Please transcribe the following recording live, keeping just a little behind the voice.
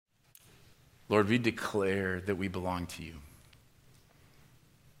Lord, we declare that we belong to you.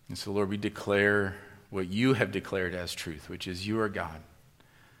 And so, Lord, we declare what you have declared as truth, which is you are God.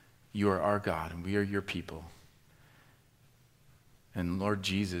 You are our God, and we are your people. And Lord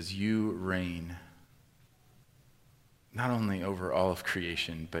Jesus, you reign not only over all of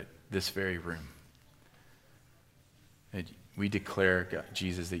creation, but this very room. That we declare, God,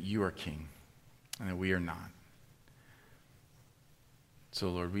 Jesus, that you are king and that we are not. So,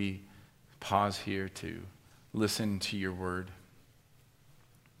 Lord, we pause here to listen to your word,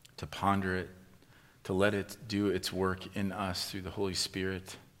 to ponder it, to let it do its work in us through the Holy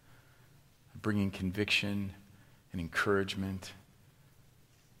Spirit, bringing conviction and encouragement,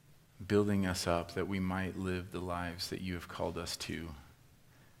 building us up that we might live the lives that you have called us to,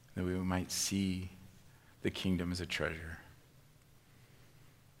 that we might see the kingdom as a treasure.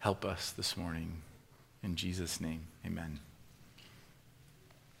 Help us this morning. In Jesus' name, amen.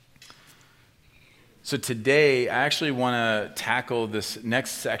 So today, I actually want to tackle this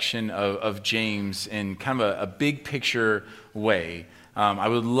next section of James in kind of a big picture way. I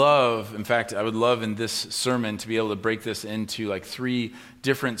would love in this sermon to be able to break this into like 3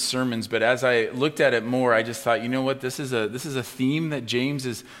 different sermons. But as I looked at it more, I just thought, you know what, this is a theme that James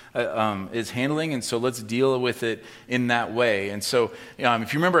is handling, and so let's deal with it in that way. And so,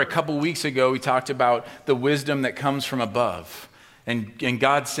 if you remember, a couple weeks ago, we talked about the wisdom that comes from above. And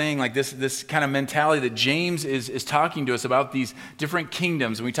God saying like this kind of mentality that James is talking to us about these different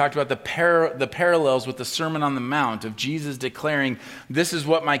kingdoms. And we talked about the parallels with the Sermon on the Mount of Jesus declaring, this is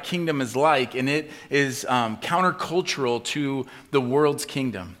what my kingdom is like. And it is countercultural to the world's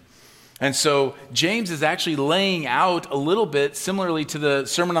kingdom. And so James is actually laying out a little bit similarly to the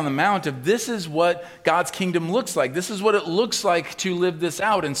Sermon on the Mount of this is what God's kingdom looks like. This is what it looks like to live this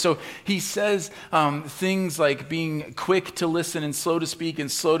out. And so he says things like being quick to listen and slow to speak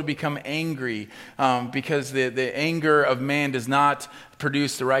and slow to become angry because the anger of man does not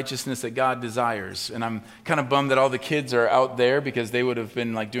produce the righteousness that God desires. And I'm kind of bummed that all the kids are out there because they would have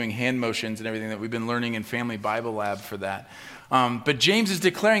been like doing hand motions and everything that we've been learning in Family Bible Lab for that. But James is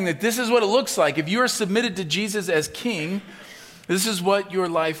declaring that this is what it looks like. If you are submitted to Jesus as king, this is what your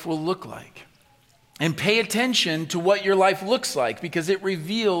life will look like. And pay attention to what your life looks like because it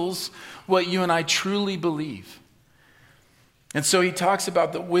reveals what you and I truly believe. And so he talks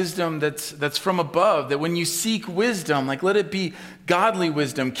about the wisdom that's from above, that when you seek wisdom, like let it be godly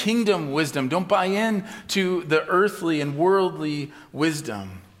wisdom, kingdom wisdom. Don't buy in to the earthly and worldly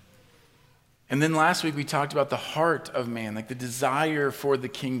wisdom. And then last week we talked about the heart of man, like the desire for the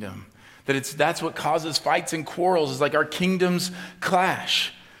kingdom. That's what causes fights and quarrels, is like our kingdoms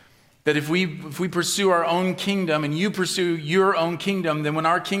clash. That if we pursue our own kingdom and you pursue your own kingdom, then when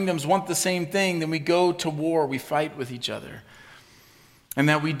our kingdoms want the same thing, then we go to war, we fight with each other. And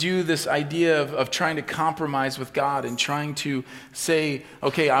that we do this idea of trying to compromise with God and trying to say,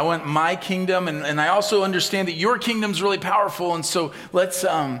 okay, I want my kingdom, and I also understand that your kingdom's really powerful, and so let's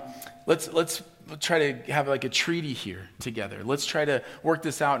try to have like a treaty here together. Let's try to work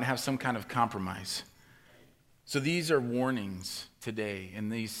this out and have some kind of compromise. So these are warnings today in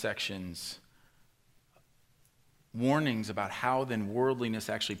these sections. Warnings about how then worldliness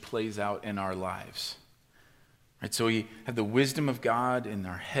actually plays out in our lives. Right, so we have the wisdom of God in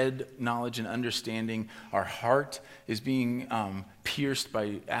our head knowledge and understanding. Our heart is being pierced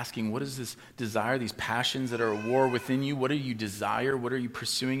by asking, what is this desire, these passions that are at war within you? What do you desire? What are you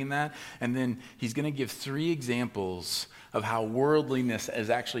pursuing in that? And then he's going to give 3 examples of how worldliness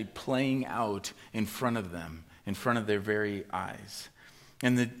is actually playing out in front of them, in front of their very eyes.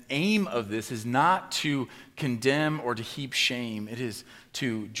 And the aim of this is not to condemn or to heap shame. It is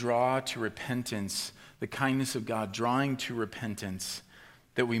to draw to repentance, the kindness of God, drawing to repentance,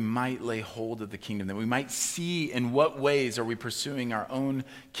 that we might lay hold of the kingdom, that we might see in what ways are we pursuing our own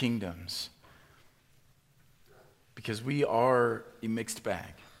kingdoms. Because we are a mixed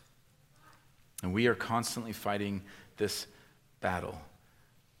bag, and we are constantly fighting this battle.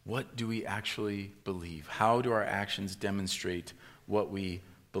 What do we actually believe? How do our actions demonstrate what we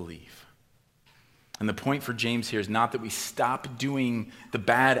believe? And the point for James here is not that we stop doing the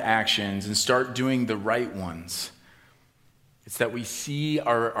bad actions and start doing the right ones. It's that we see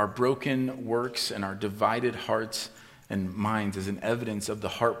our broken works and our divided hearts and minds as an evidence of the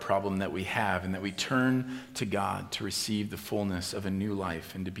heart problem that we have, and that we turn to God to receive the fullness of a new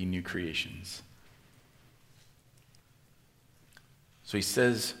life and to be new creations. So he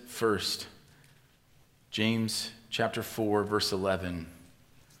says first, James chapter 4, verse 11.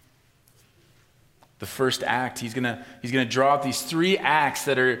 The first act, he's gonna draw out these 3 acts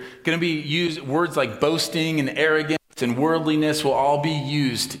that are going to be used. Words like boasting and arrogance and worldliness will all be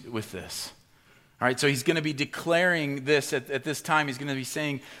used with this. All right, so he's going to be declaring this at this time. He's going to be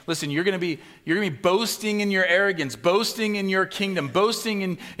saying, listen, you're going to be boasting in your arrogance, boasting in your kingdom,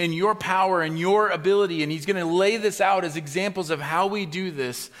 boasting in your power and your ability. And he's going to lay this out as examples of how we do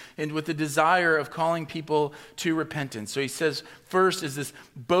this and with the desire of calling people to repentance. So he says, first is this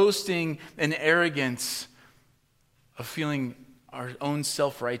boasting and arrogance of feeling our own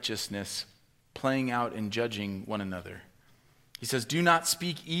self-righteousness playing out and judging one another. He says, do not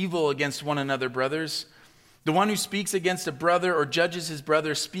speak evil against one another, brothers. The one who speaks against a brother or judges his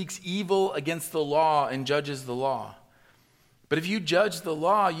brother speaks evil against the law and judges the law. But if you judge the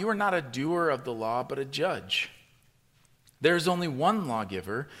law, you are not a doer of the law, but a judge. There is only one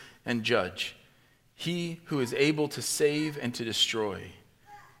lawgiver and judge, he who is able to save and to destroy.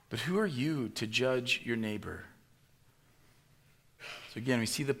 But who are you to judge your neighbor? So again, we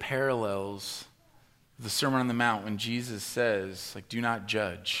see the parallels. The Sermon on the Mount, when Jesus says, do not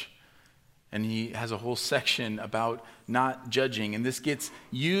judge. And he has a whole section about not judging. And this gets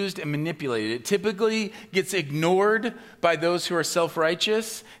used and manipulated. It typically gets ignored by those who are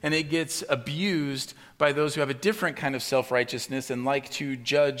self-righteous, and it gets abused by those who have a different kind of self-righteousness and like to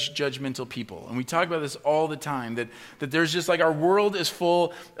judge judgmental people. And we talk about this all the time, that there's just our world is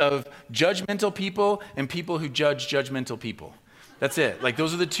full of judgmental people and people who judge judgmental people. That's it.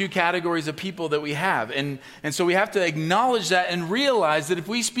 Those are the two categories of people that we have. And so we have to acknowledge that and realize that if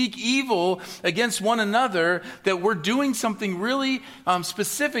we speak evil against one another, that we're doing something really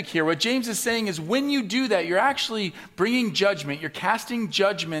specific here. What James is saying is when you do that, you're actually bringing judgment. You're casting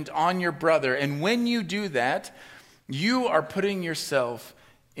judgment on your brother. And when you do that, you are putting yourself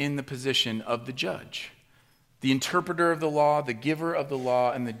in the position of the judge, the interpreter of the law, the giver of the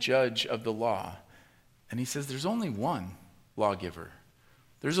law, and the judge of the law. And he says there's only one lawgiver.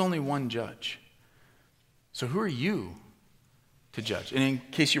 There's only one judge. So who are you to judge? And in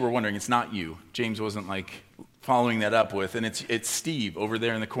case you were wondering, it's not you. James wasn't following that up with, and it's Steve over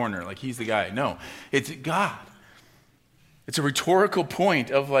there in the corner, he's the guy. No, it's God. It's a rhetorical point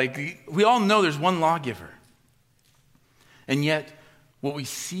of we all know there's one lawgiver. And yet, what we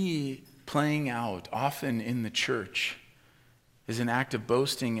see playing out often in the church is an act of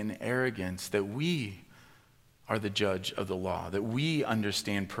boasting and arrogance that we are the judge of the law, that we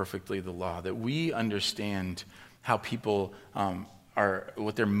understand perfectly the law, that we understand how people are,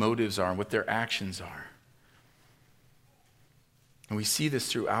 what their motives are, what their actions are. And we see this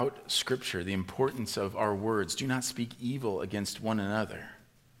throughout Scripture, the importance of our words. Do not speak evil against one another.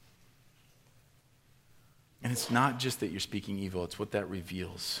 And it's not just that you're speaking evil, it's what that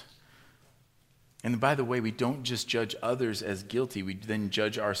reveals. And by the way, we don't just judge others as guilty, we then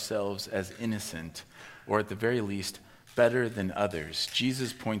judge ourselves as innocent, or at the very least, better than others.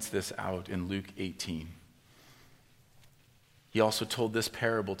 Jesus points this out in Luke 18. He also told this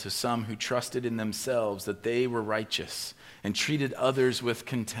parable to some who trusted in themselves that they were righteous and treated others with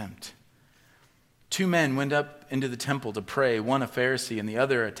contempt. 2 men went up into the temple to pray, one a Pharisee and the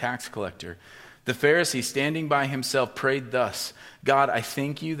other a tax collector. The Pharisee, standing by himself, prayed thus, God, I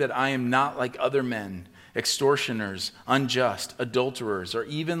thank you that I am not like other men, extortioners, unjust, adulterers, or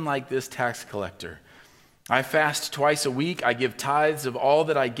even like this tax collector. I fast twice a week, I give tithes of all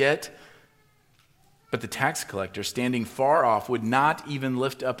that I get. But the tax collector, standing far off, would not even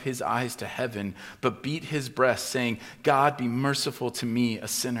lift up his eyes to heaven, but beat his breast, saying, God, be merciful to me, a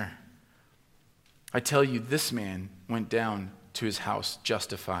sinner. I tell you, this man went down to his house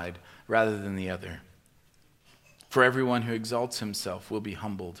justified rather than the other. For everyone who exalts himself will be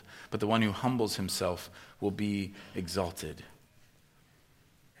humbled, but the one who humbles himself will be exalted.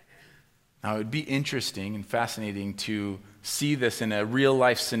 Now, it would be interesting and fascinating to see this in a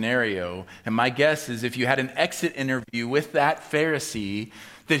real-life scenario. And my guess is if you had an exit interview with that Pharisee,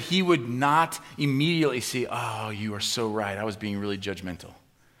 that he would not immediately say, oh, you are so right, I was being really judgmental.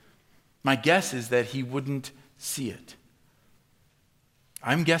 My guess is that he wouldn't see it.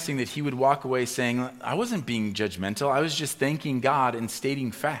 I'm guessing that he would walk away saying, I wasn't being judgmental, I was just thanking God and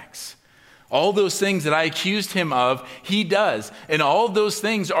stating facts. All those things that I accused him of, he does. And all of those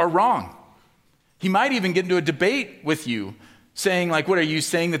things are wrong. He might even get into a debate with you, saying what are you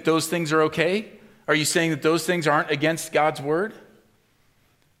saying that those things are okay? Are you saying that those things aren't against God's word?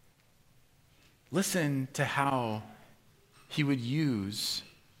 Listen to how he would use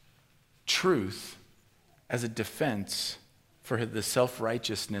truth as a defense for the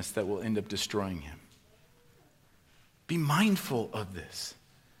self-righteousness that will end up destroying him. Be mindful of this.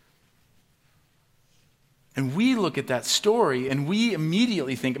 And we look at that story and we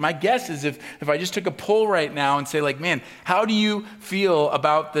immediately think, my guess is if I just took a poll right now and say like, man, how do you feel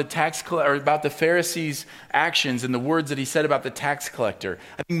about the or about the Pharisees' actions and the words that he said about the tax collector?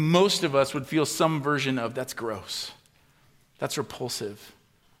 I think most of us would feel some version of that's gross. That's repulsive.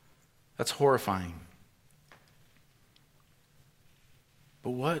 That's horrifying.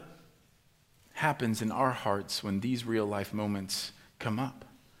 But what happens in our hearts when these real life moments come up?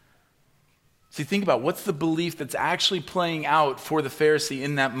 See, think about what's the belief that's actually playing out for the Pharisee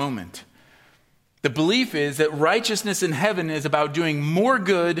in that moment. The belief is that righteousness in heaven is about doing more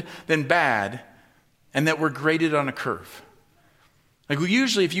good than bad, and that we're graded on a curve. Like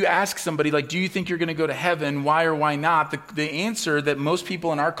usually if you ask somebody, like, do you think you're going to go to heaven? Why or why not? The answer that most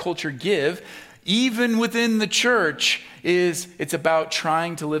people in our culture give, even within the church, is it's about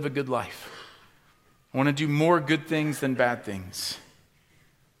trying to live a good life. I want to do more good things than bad things.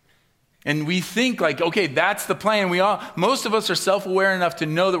 And we think like, okay, that's the plan. Most of us are self-aware enough to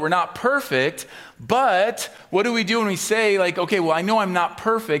know that we're not perfect, but what do we do when we say like, okay, well, I know I'm not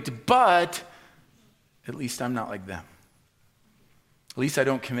perfect, but at least I'm not like them. At least I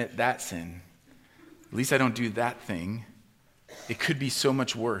don't commit that sin. At least I don't do that thing. It could be so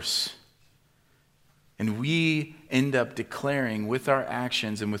much worse. And we end up declaring with our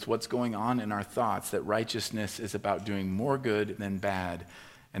actions and with what's going on in our thoughts that righteousness is about doing more good than bad,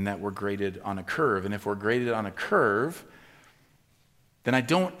 and that we're graded on a curve. And if we're graded on a curve, then I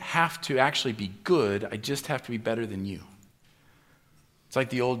don't have to actually be good. I just have to be better than you. It's like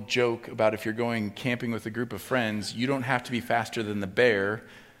the old joke about if you're going camping with a group of friends, you don't have to be faster than the bear.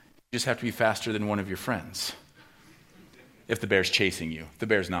 You just have to be faster than one of your friends. If the bear's chasing you. If the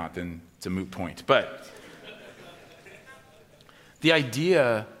bear's not, then it's a moot point. But the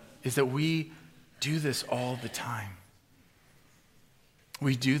idea is that we do this all the time.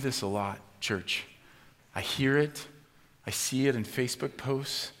 We do this a lot, church. I hear it. I see it in Facebook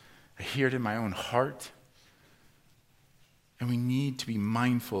posts. I hear it in my own heart. And we need to be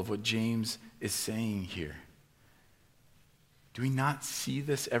mindful of what James is saying here. Do we not see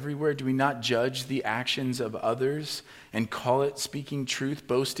this everywhere? Do we not judge the actions of others and call it speaking truth,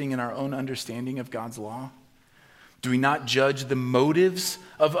 boasting in our own understanding of God's law? Do we not judge the motives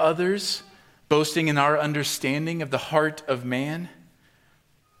of others, boasting in our understanding of the heart of man?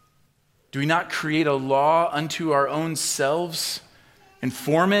 Do we not create a law unto our own selves and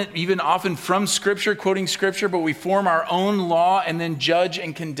form it, even often from Scripture, quoting Scripture, but we form our own law and then judge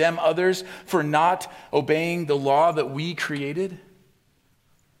and condemn others for not obeying the law that we created?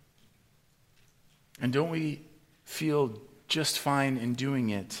 And don't we feel just fine in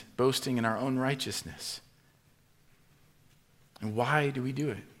doing it, boasting in our own righteousness? And why do we do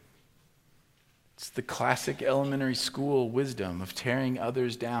it? It's the classic elementary school wisdom of tearing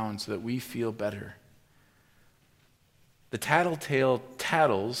others down so that we feel better. The tattletale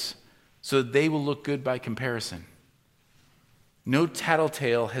tattles so that they will look good by comparison. No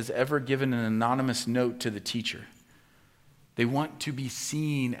tattletale has ever given an anonymous note to the teacher. They want to be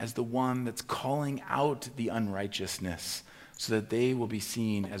seen as the one that's calling out the unrighteousness so that they will be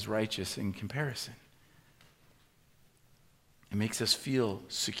seen as righteous in comparison. It makes us feel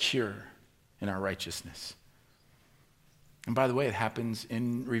secure in our righteousness. And by the way, it happens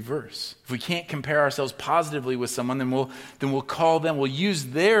in reverse. If we can't compare ourselves positively with someone, then we'll use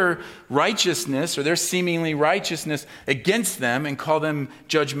their righteousness or their seemingly righteousness against them and call them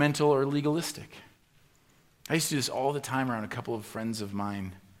judgmental or legalistic. I used to do this all the time around a couple of friends of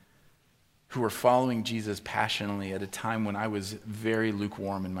mine who were following Jesus passionately at a time when I was very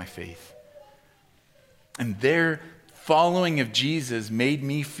lukewarm in my faith. And their following of Jesus made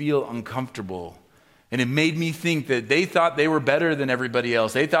me feel uncomfortable. And it made me think that they thought they were better than everybody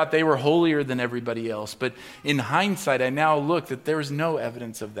else. They thought they were holier than everybody else. But in hindsight, I now look that there was no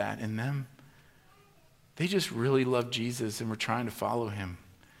evidence of that in them. They just really loved Jesus and were trying to follow him.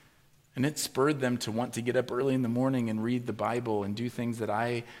 And it spurred them to want to get up early in the morning and read the Bible and do things that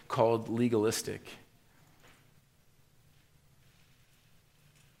I called legalistic.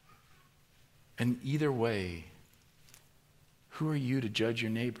 And either way, who are you to judge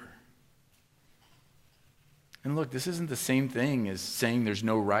your neighbor? And look, this isn't the same thing as saying there's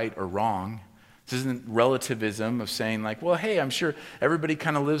no right or wrong. This isn't relativism of saying like, well, hey, I'm sure everybody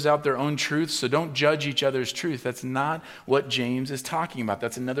kind of lives out their own truth, so don't judge each other's truth. That's not what James is talking about.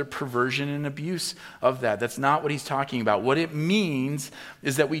 That's another perversion and abuse of that. That's not what he's talking about. What it means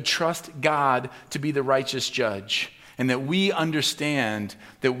is that we trust God to be the righteous judge, and that we understand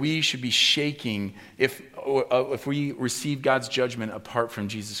that we should be shaking if we receive God's judgment apart from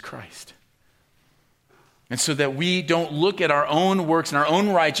Jesus Christ. And so that we don't look at our own works and our own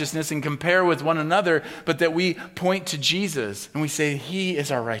righteousness and compare with one another, but that we point to Jesus and we say, he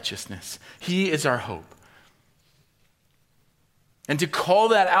is our righteousness. He is our hope. And to call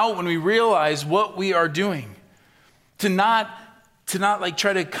that out when we realize what we are doing. To not like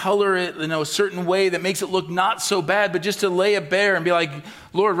try to color it in a certain way that makes it look not so bad, but just to lay it bare and be like,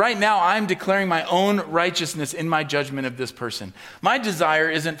 Lord, right now I'm declaring my own righteousness in my judgment of this person. My desire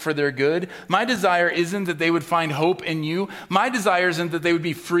isn't for their good. My desire isn't that they would find hope in you. My desire isn't that they would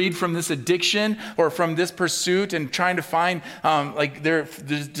be freed from this addiction or from this pursuit and trying to find their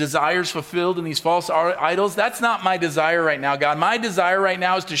desires fulfilled in these false idols. That's not my desire right now, God. My desire right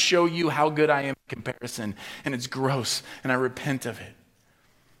now is to show you how good I am in comparison, and it's gross, and I repent of it.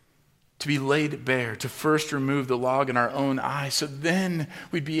 To be laid bare, to first remove the log in our own eye, so then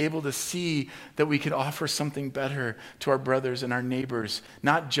we'd be able to see that we could offer something better to our brothers and our neighbors.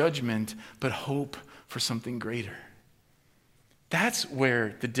 Not judgment, but hope for something greater. That's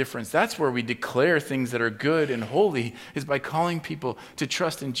where the difference, that's where we declare things that are good and holy, is by calling people to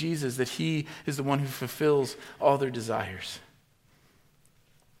trust in Jesus, that he is the one who fulfills all their desires.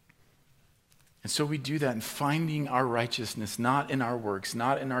 And so we do that in finding our righteousness, not in our works,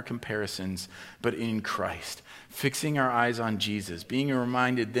 not in our comparisons, but in Christ. Fixing our eyes on Jesus. Being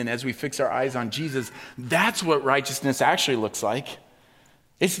reminded then as we fix our eyes on Jesus, that's what righteousness actually looks like.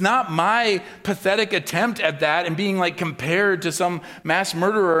 It's not my pathetic attempt at that and being like compared to some mass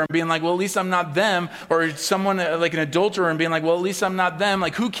murderer and being like, well, at least I'm not them. Or someone like an adulterer and being like, well, at least I'm not them.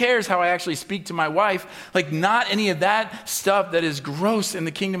 Like, who cares how I actually speak to my wife? Like, not any of that stuff that is gross in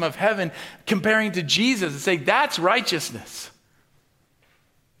the kingdom of heaven. Comparing to Jesus and say, that's righteousness.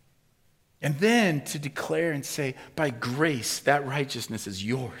 And then to declare and say, by grace, that righteousness is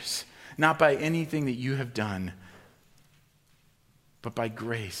yours. Not by anything that you have done, but by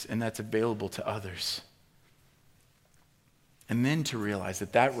grace, and that's available to others. And then to realize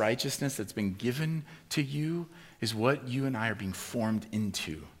that that righteousness that's been given to you is what you and I are being formed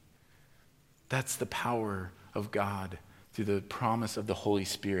into. That's the power of God through the promise of the Holy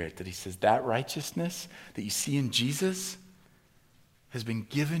Spirit, that he says that righteousness that you see in Jesus has been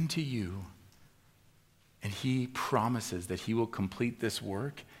given to you, and he promises that he will complete this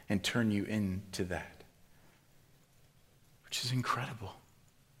work and turn you into that. Which is incredible.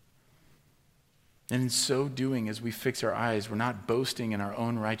 And in so doing, as we fix our eyes, we're not boasting in our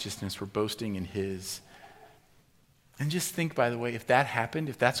own righteousness, we're boasting in his. And just think, by the way, if that happened,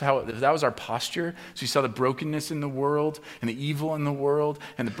 if that was our posture, so you saw the brokenness in the world, and the evil in the world,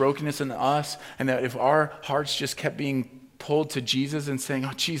 and the brokenness in us, and that if our hearts just kept being pulled to Jesus and saying,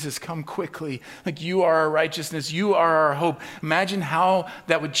 oh, Jesus, come quickly. Like, you are our righteousness, you are our hope. Imagine how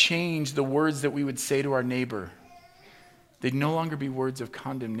that would change the words that we would say to our neighbor. They'd no longer be words of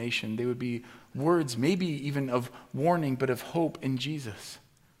condemnation. They would be words maybe even of warning, but of hope in Jesus.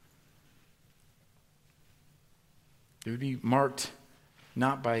 They would be marked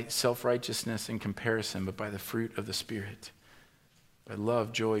not by self-righteousness and comparison, but by the fruit of the Spirit. By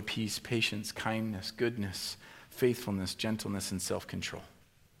love, joy, peace, patience, kindness, goodness, faithfulness, gentleness, and self-control.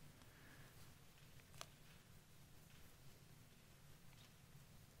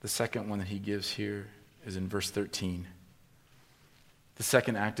 The second one that he gives here is in verse 13. The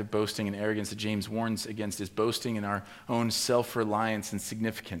second act of boasting and arrogance that James warns against is boasting in our own self-reliance and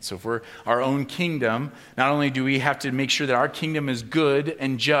significance. So if we're our own kingdom, not only do we have to make sure that our kingdom is good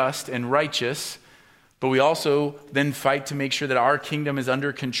and just and righteous, but we also then fight to make sure that our kingdom is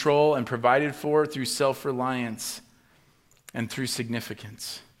under control and provided for through self-reliance and through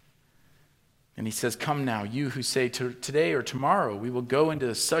significance. And he says, come now, you who say today or tomorrow, we will go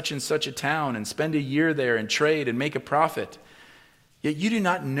into such and such a town and spend a year there and trade and make a profit. Yet you do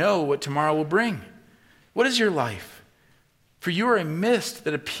not know what tomorrow will bring. What is your life? For you are a mist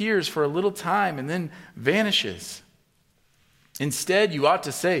that appears for a little time and then vanishes. Instead, you ought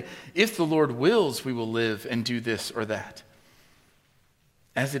to say, if the Lord wills, we will live and do this or that.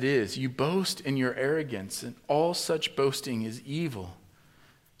 As it is, you boast in your arrogance, and all such boasting is evil.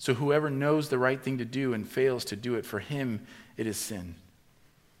 So whoever knows the right thing to do and fails to do it, for him it is sin.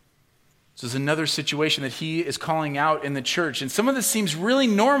 So there's another situation that he is calling out in the church. And some of this seems really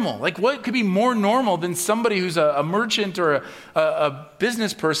normal. Like, what could be more normal than somebody who's a merchant or a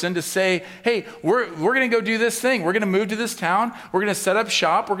business person to say, hey, we're going to go do this thing. We're going to move to this town. We're going to set up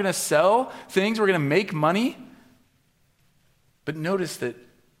shop. We're going to sell things. We're going to make money. But notice that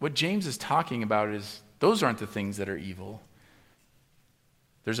what James is talking about is those aren't the things that are evil.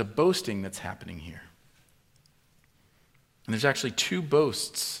 There's a boasting that's happening here. And there's actually two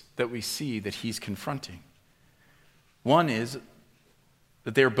boasts that we see that he's confronting. One is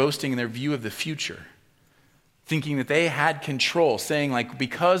that they're boasting in their view of the future. thinking that they had control, saying like,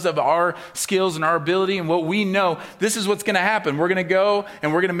 because of our skills and our ability and what we know, this is what's going to happen. We're going to go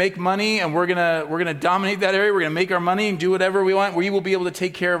and we're going to make money and we're going to dominate that area. We're going to make our money and do whatever we want. We will be able to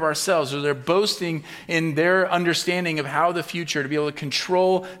take care of ourselves. So they're boasting in their understanding of how the future, to be able to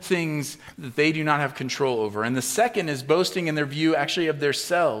control things that they do not have control over. And the second is boasting in their view actually of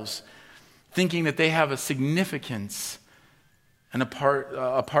themselves, thinking that they have a significance and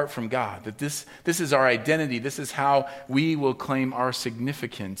apart from God, that this is our identity. This is how we will claim our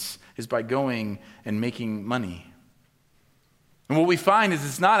significance, is by going and making money. And what we find is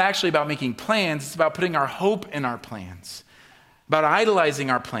it's not actually about making plans. It's about putting our hope in our plans, about idolizing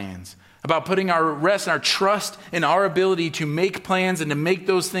our plans, about putting our rest and our trust in our ability to make plans and to make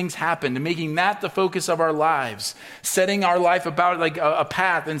those things happen, to making that the focus of our lives, setting our life about like a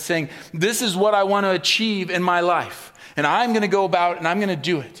path and saying, this is what I want to achieve in my life. And I'm going to go about and I'm going to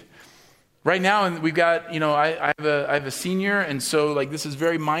do it. Right now, and we've got, I have a senior, and so like this is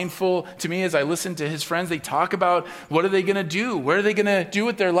very mindful to me as I listen to his friends. They talk about what are they going to do? What are they going to do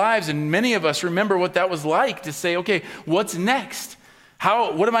with their lives? And many of us remember what that was like to say, okay, what's next?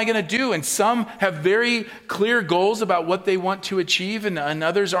 What am I going to do? And some have very clear goals about what they want to achieve, and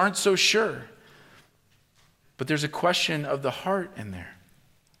others aren't so sure. But there's a question of the heart in there.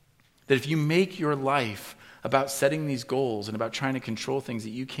 That if you make your life about setting these goals and about trying to control things that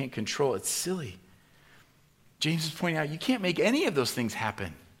you can't control, it's silly. James is pointing out you can't make any of those things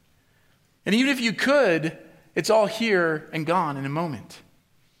happen. And even if you could, it's all here and gone in a moment.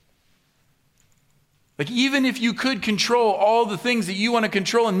 Like even if you could control all the things that you want to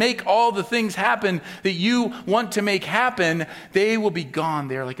control and make all the things happen that you want to make happen, they will be gone.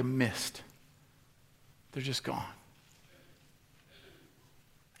 They're like a mist. They're just gone.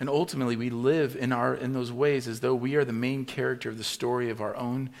 And ultimately, we live in those ways as though we are the main character of the story of our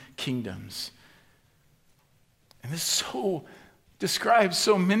own kingdoms. And this describes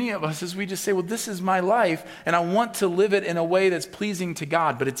so many of us as we just say, well, this is my life, and I want to live it in a way that's pleasing to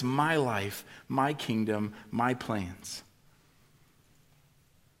God, but it's my life, my kingdom, my plans.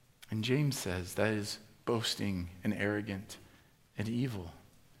 And James says that is boasting and arrogant and evil.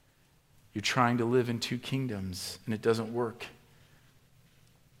 You're trying to live in two kingdoms, and it doesn't work.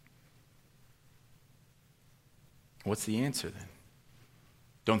 What's the answer then?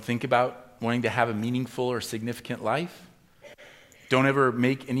 Don't think about wanting to have a meaningful or significant life. Don't ever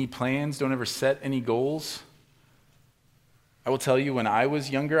make any plans. Don't ever set any goals. I will tell you, when I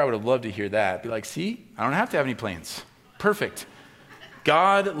was younger, I would have loved to hear that. Be like, see, I don't have to have any plans. Perfect.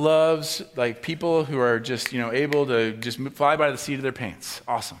 God loves like people who are just, able to just fly by the seat of their pants.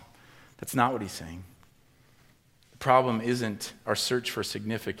 Awesome. That's not what he's saying. The problem isn't our search for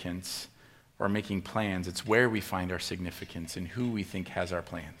significance or making plans. It's where we find our significance and who we think has our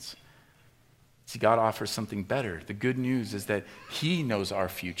plans. See, God offers something better. The good news is that he knows our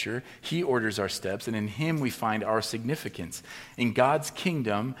future. He orders our steps, and in him we find our significance. In God's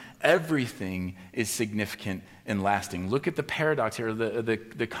kingdom, everything is significant and lasting. Look at the paradox here,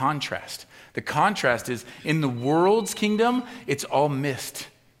 the contrast. The contrast is in the world's kingdom, it's all mist.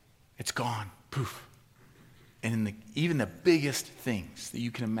 It's gone. Poof. And in even the biggest things that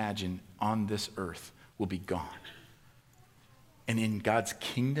you can imagine on this earth will be gone. And in God's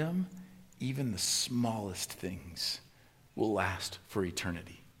kingdom, even the smallest things will last for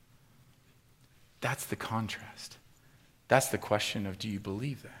eternity. That's the contrast. That's the question of, do you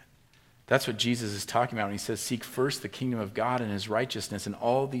believe that? That's what Jesus is talking about when he says, seek first the kingdom of God and his righteousness, and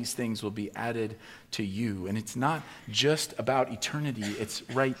all these things will be added to you. And it's not just about eternity, it's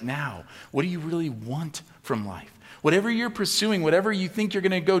right now. What do you really want from life? Whatever you're pursuing, whatever you think you're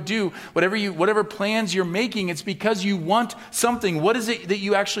going to go do, whatever plans you're making, it's because you want something. What is it that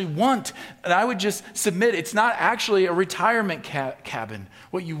you actually want? And I would just submit, it's not actually a retirement cabin.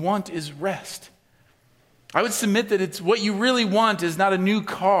 What you want is rest. I would submit that it's what you really want is not a new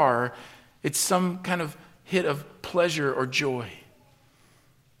car. It's some kind of hit of pleasure or joy.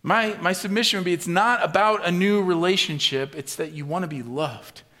 My submission would be, it's not about a new relationship. It's that you want to be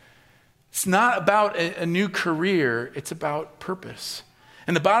loved. It's not about a new career. It's about purpose.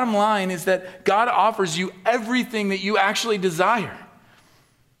 And the bottom line is that God offers you everything that you actually desire.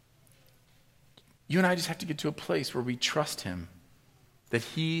 You and I just have to get to a place where we trust him, that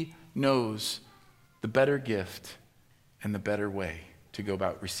he knows the better gift and the better way to go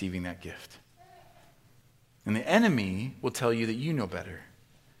about receiving that gift. And the enemy will tell you that you know better,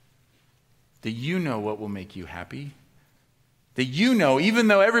 that you know what will make you happy, that you know, even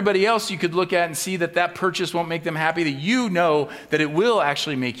though everybody else you could look at and see that purchase won't make them happy, that you know that it will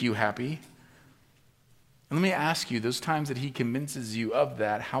actually make you happy. And let me ask you, those times that he convinces you of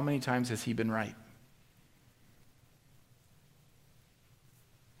that, how many times has he been right?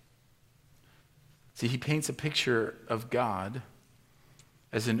 See, he paints a picture of God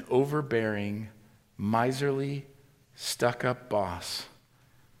as an overbearing, miserly, stuck-up boss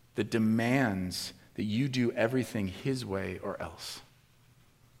that demands that you do everything his way or else.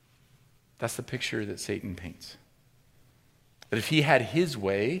 That's the picture that Satan paints. That if he had his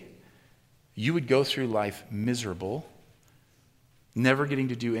way, you would go through life miserable, never getting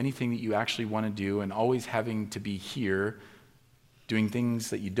to do anything that you actually want to do, and always having to be here, doing things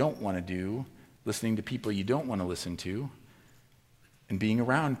that you don't want to do, listening to people you don't want to listen to, and being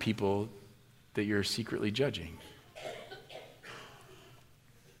around people that you're secretly judging.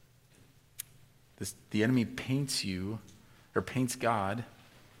 The enemy paints God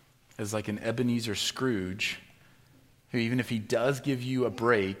as like an Ebenezer Scrooge, who even if he does give you a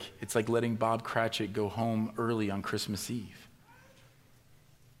break, it's like letting Bob Cratchit go home early on Christmas Eve.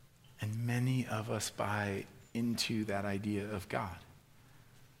 And many of us buy into that idea of God.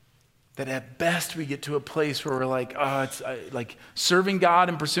 That at best we get to a place where we're like, it's like serving God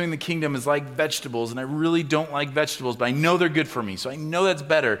and pursuing the kingdom is like vegetables, and I really don't like vegetables, but I know they're good for me, so I know that's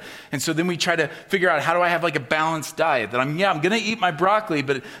better. And so then we try to figure out, how do I have like a balanced diet? That I'm going to eat my broccoli,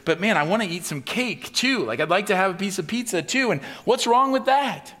 but man, I want to eat some cake too. Like I'd like to have a piece of pizza too, and what's wrong with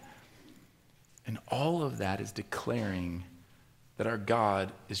that? And all of that is declaring that our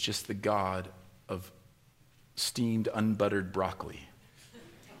God is just the God of steamed, unbuttered broccoli.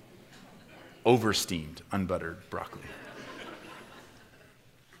 Over-steamed, unbuttered broccoli.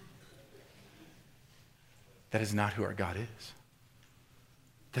 That is not who our God is.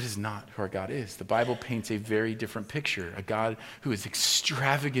 That is not who our God is. The Bible paints a very different picture. A God who is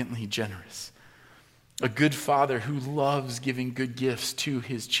extravagantly generous. A good father who loves giving good gifts to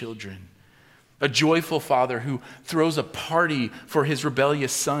his children. A joyful father who throws a party for his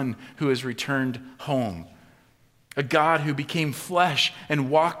rebellious son who has returned home. A God who became flesh and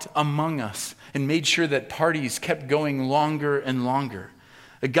walked among us and made sure that parties kept going longer and longer.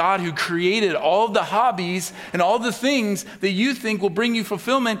 A God who created all of the hobbies and all the things that you think will bring you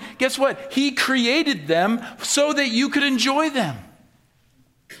fulfillment. Guess what? He created them so that you could enjoy them.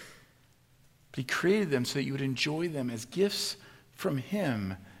 But he created them so that you would enjoy them as gifts from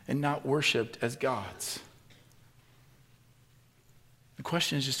him and not worshipped as gods. The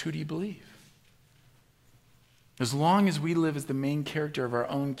question is just, who do you believe? As long as we live as the main character of our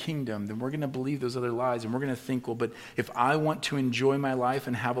own kingdom, then we're going to believe those other lies, and we're going to think, well, but if I want to enjoy my life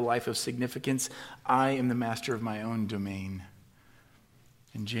and have a life of significance, I am the master of my own domain.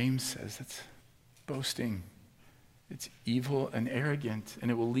 And James says that's boasting. It's evil and arrogant,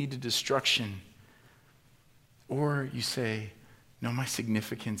 and it will lead to destruction. Or you say, no, my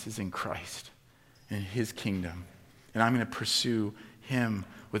significance is in Christ and in his kingdom, and I'm going to pursue him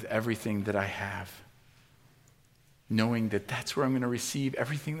with everything that I have, knowing that that's where I'm going to receive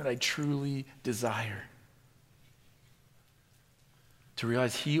everything that I truly desire. To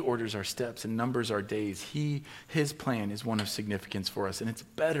realize he orders our steps and numbers our days. His plan is one of significance for us, and it's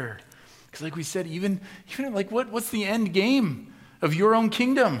better. Because like we said, even like what's the end game of your own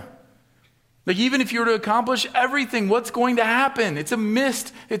kingdom? Like even if you were to accomplish everything, what's going to happen? It's a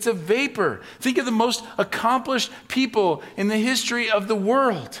mist. It's a vapor. Think of the most accomplished people in the history of the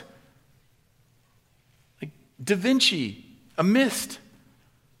world. Da Vinci, a mist.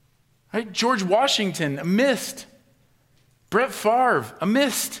 Right? George Washington, a mist. Brett Favre, a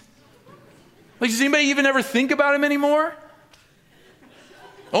mist. Like, does anybody even ever think about him anymore?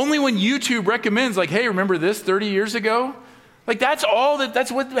 Only when YouTube recommends, like, hey, remember this 30 years ago? Like, that's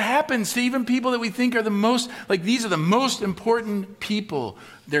what happens to even people that we think are the most, like, these are the most important people.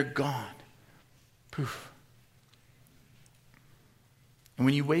 They're gone. Poof. And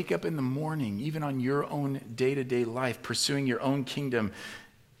when you wake up in the morning, even on your own day-to-day life, pursuing your own kingdom,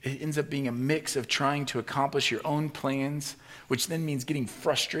 it ends up being a mix of trying to accomplish your own plans, which then means getting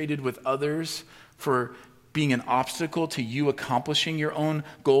frustrated with others for being an obstacle to you accomplishing your own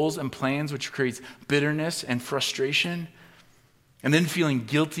goals and plans, which creates bitterness and frustration, and then feeling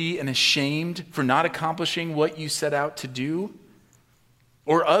guilty and ashamed for not accomplishing what you set out to do.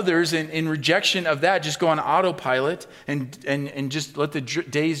 Or others, in rejection of that, just go on autopilot and just let the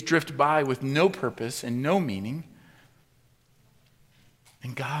days drift by with no purpose and no meaning.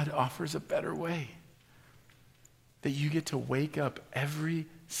 And God offers a better way. That you get to wake up every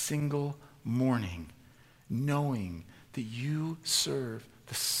single morning knowing that you serve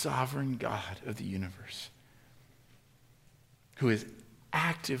the sovereign God of the universe, who is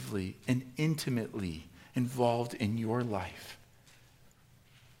actively and intimately involved in your life.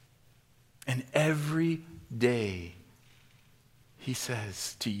 And every day, he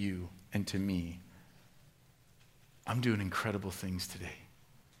says to you and to me, I'm doing incredible things today.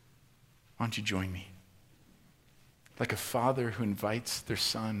 Why don't you join me? Like a father who invites their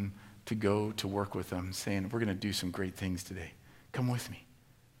son to go to work with them, saying, we're going to do some great things today. Come with me.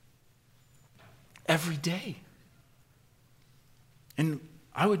 Every day. And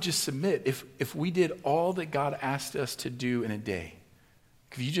I would just submit, if we did all that God asked us to do in a day,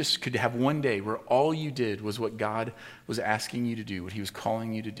 if you just could have one day where all you did was what God was asking you to do, what he was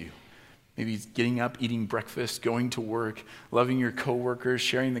calling you to do. Maybe it's getting up, eating breakfast, going to work, loving your coworkers,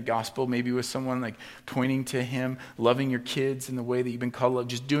 sharing the gospel, maybe with someone, like pointing to him, loving your kids in the way that you've been called to love,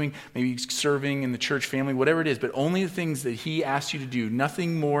 just doing, maybe serving in the church family, whatever it is, but only the things that he asked you to do,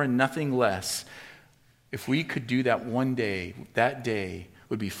 nothing more and nothing less. If we could do that one day, that day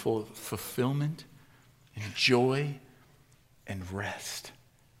would be full of fulfillment and joy and rest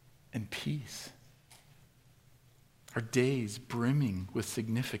and peace. Our days brimming with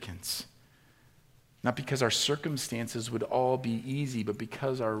significance. Not because our circumstances would all be easy, but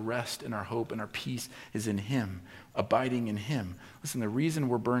because our rest and our hope and our peace is in him, abiding in him. Listen, the reason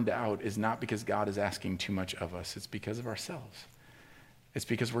we're burned out is not because God is asking too much of us. It's because of ourselves. It's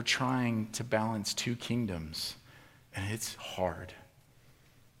because we're trying to balance two kingdoms, and it's hard.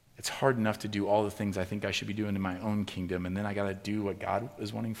 It's hard enough to do all the things I think I should be doing in my own kingdom, and then I got to do what God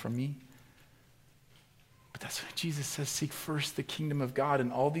is wanting from me. But that's what Jesus says, seek first the kingdom of God,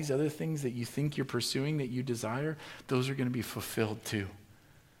 and all these other things that you think you're pursuing, that you desire, those are going to be fulfilled too.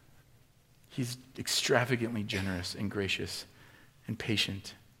 He's extravagantly generous and gracious and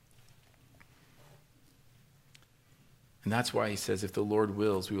patient. And that's why he says, if the Lord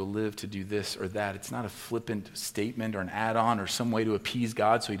wills, we will live to do this or that. It's not a flippant statement or an add-on or some way to appease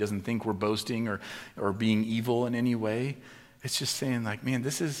God so he doesn't think we're boasting or being evil in any way. It's just saying like, man,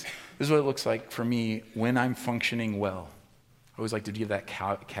 this is what it looks like for me when I'm functioning well. I always like to give that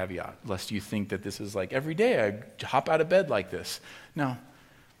caveat, lest you think that this is like every day I hop out of bed like this. No.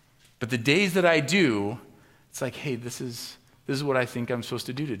 But the days that I do, it's like, hey, this is what I think I'm supposed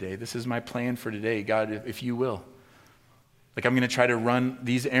to do today. This is my plan for today, God, if you will. Like I'm going to try to run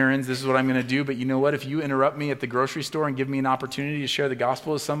these errands. This is what I'm going to do. But you know what? If you interrupt me at the grocery store and give me an opportunity to share the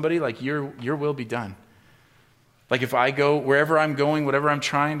gospel with somebody, like your will be done. Like if I go wherever I'm going, whatever I'm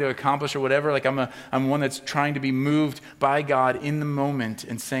trying to accomplish or whatever, like I'm one that's trying to be moved by God in the moment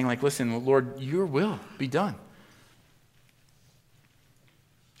and saying like, listen, Lord, your will be done.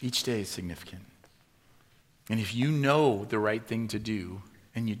 Each day is significant. And if you know the right thing to do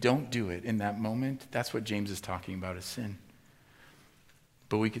and you don't do it in that moment, that's what James is talking about as sin.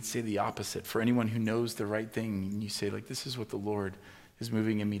 But we could say the opposite. For anyone who knows the right thing, and you say, like, this is what the Lord is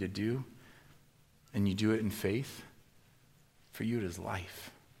moving in me to do, and you do it in faith, for you it is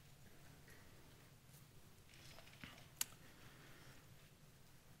life.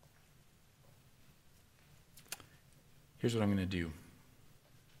 Here's what I'm going to do.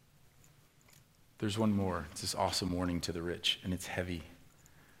 There's one more. It's this awesome warning to the rich, and it's heavy.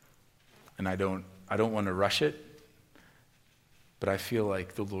 And I don't want to rush it. But I feel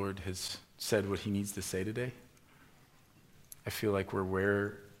like the Lord has said what he needs to say today. I feel like we're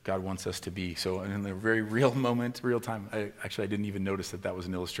where God wants us to be. So in a very real moment, real time, I didn't even notice that was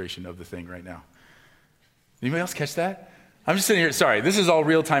an illustration of the thing right now. Anybody else catch that? I'm just sitting here, sorry, this is all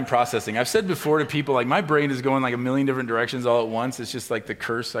real-time processing. I've said before to people, like my brain is going like a million different directions all at once. It's just like the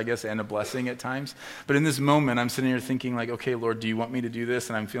curse, I guess, and a blessing at times. But in this moment, I'm sitting here thinking like, okay, Lord, do you want me to do this?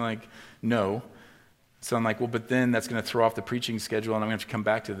 And I'm feeling like, no. So I'm like, well, but then that's going to throw off the preaching schedule and I'm going to have to come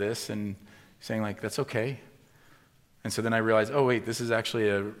back to this and saying like, that's okay. And so then I realized, oh wait, this is actually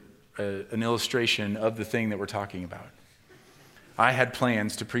an illustration of the thing that we're talking about. I had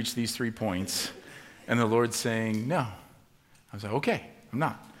plans to preach these 3 points and the Lord's saying, no. I was like, okay, I'm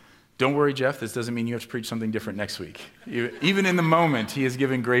not. Don't worry, Jeff, this doesn't mean you have to preach something different next week. Even in the moment, he has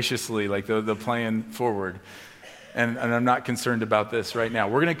given graciously like the plan forward. And I'm not concerned about this right now.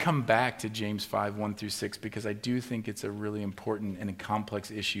 We're going to come back to James 5, 1-6, because I do think it's a really important and a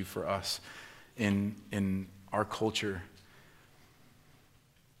complex issue for us in our culture.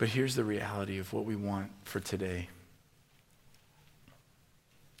 But here's the reality of what we want for today.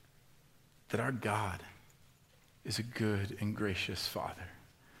 That our God is a good and gracious Father.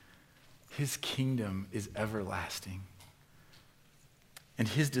 His kingdom is everlasting. And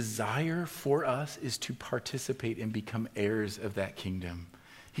his desire for us is to participate and become heirs of that kingdom.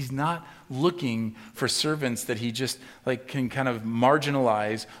 He's not looking for servants that he just like can kind of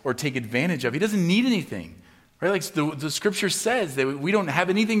marginalize or take advantage of. He doesn't need anything. Right? Like the scripture says that we don't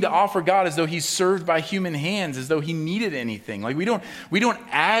have anything to offer God as though he's served by human hands, as though he needed anything. Like we don't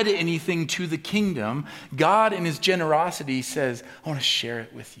add anything to the kingdom. God in his generosity says, I want to share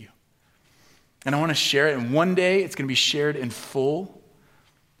it with you. And I want to share it. And one day it's going to be shared in full.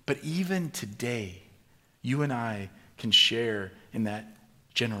 But even today, you and I can share in that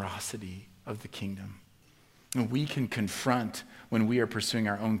generosity of the kingdom. And we can confront when we are pursuing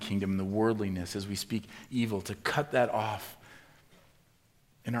our own kingdom, the worldliness, as we speak evil, to cut that off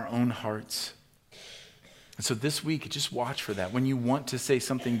in our own hearts. And so this week, just watch for that. When you want to say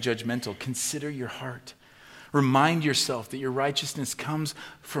something judgmental, consider your heart. Remind yourself that your righteousness comes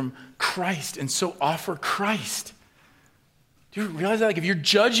from Christ, and so offer Christ. Do you realize that? Like if you're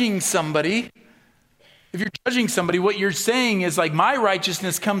judging somebody, what you're saying is like, my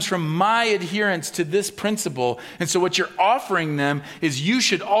righteousness comes from my adherence to this principle. And so what you're offering them is you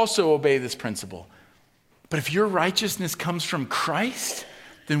should also obey this principle. But if your righteousness comes from Christ,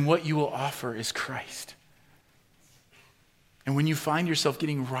 then what you will offer is Christ. And when you find yourself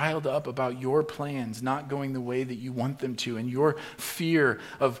getting riled up about your plans not going the way that you want them to, and your fear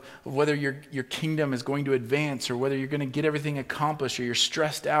of whether your kingdom is going to advance, or whether you're going to get everything accomplished, or you're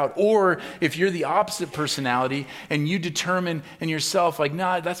stressed out, or if you're the opposite personality and you determine in yourself, like,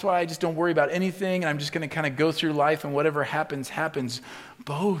 nah, that's why I just don't worry about anything and I'm just going to kind of go through life and whatever happens, happens.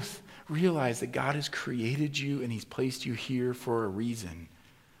 Both realize that God has created you and he's placed you here for a reason.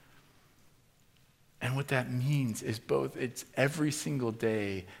 And what that means is it's every single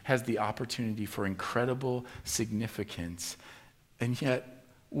day has the opportunity for incredible significance. And yet,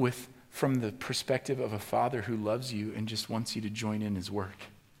 from the perspective of a father who loves you and just wants you to join in his work.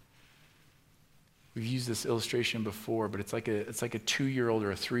 We've used this illustration before, but it's like a 2-year-old or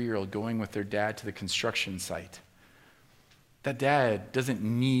a 3-year-old going with their dad to the construction site. That dad doesn't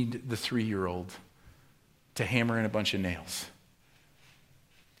need the 3-year-old to hammer in a bunch of nails.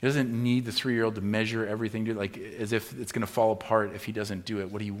 He doesn't need the 3-year-old to measure everything, like as if it's going to fall apart if he doesn't do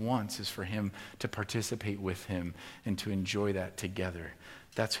it. What he wants is for him to participate with him and to enjoy that together.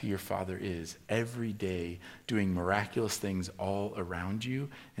 That's who your father is. Every day doing miraculous things all around you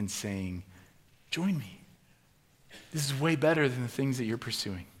and saying, join me. This is way better than the things that you're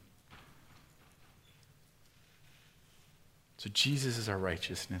pursuing. So Jesus is our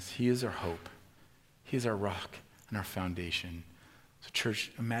righteousness. He is our hope. He is our rock and our foundation. So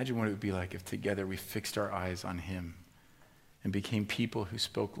church, imagine what it would be like if together we fixed our eyes on him and became people who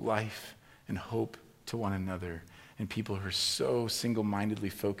spoke life and hope to one another, and people who are so single-mindedly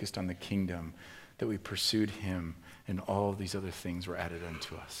focused on the kingdom that we pursued him and all of these other things were added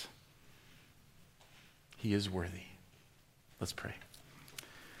unto us. He is worthy. Let's pray.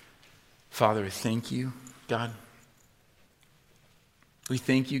 Father, thank you, God. We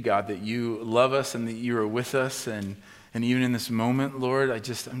thank you, God, that you love us and that you are with us, and even in this moment, Lord, I'm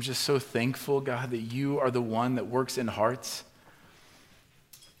just so thankful, God, that you are the one that works in hearts.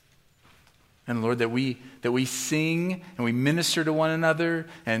 And Lord, that we sing and we minister to one another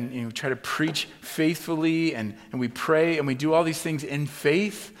and try to preach faithfully and we pray and we do all these things in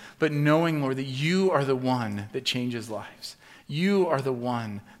faith, but knowing, Lord, that you are the one that changes lives. You are the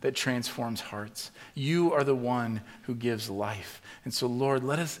one that transforms hearts. You are the one who gives life. And so, Lord,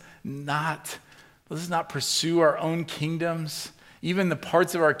 let us not pursue our own kingdoms, even the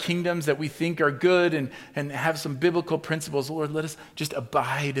parts of our kingdoms that we think are good and have some biblical principles. Lord, let us just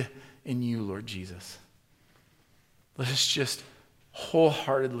abide in you, Lord Jesus. Let us just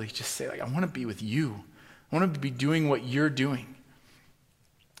wholeheartedly just say, I want to be with you. I want to be doing what you're doing.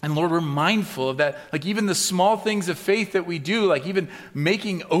 And Lord, we're mindful of that, like even the small things of faith that we do, like even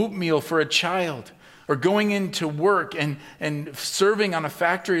making oatmeal for a child, or going into work and serving on a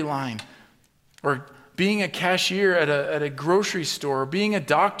factory line, or being a cashier at a grocery store, or being a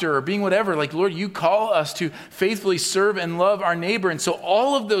doctor, or being whatever. Like, Lord, you call us to faithfully serve and love our neighbor. And so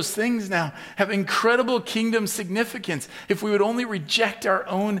all of those things now have incredible kingdom significance if we would only reject our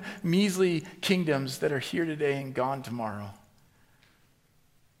own measly kingdoms that are here today and gone tomorrow.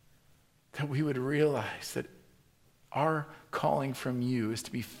 That we would realize that our calling from you is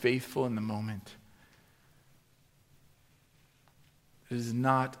to be faithful in the moment. It is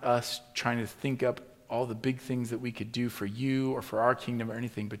not us trying to think up all the big things that we could do for you or for our kingdom or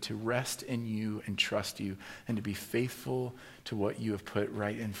anything, but to rest in you and trust you and to be faithful to what you have put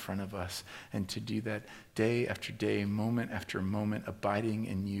right in front of us, and to do that day after day, moment after moment, abiding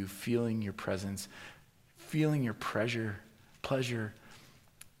in you, feeling your presence, feeling your pleasure,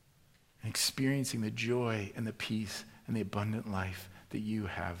 and experiencing the joy and the peace and the abundant life that you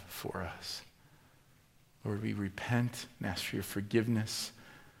have for us. Lord, we repent and ask for your forgiveness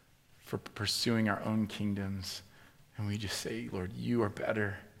for pursuing our own kingdoms. And we just say, Lord, you are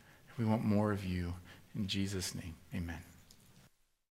better. We want more of you. In Jesus' name, amen.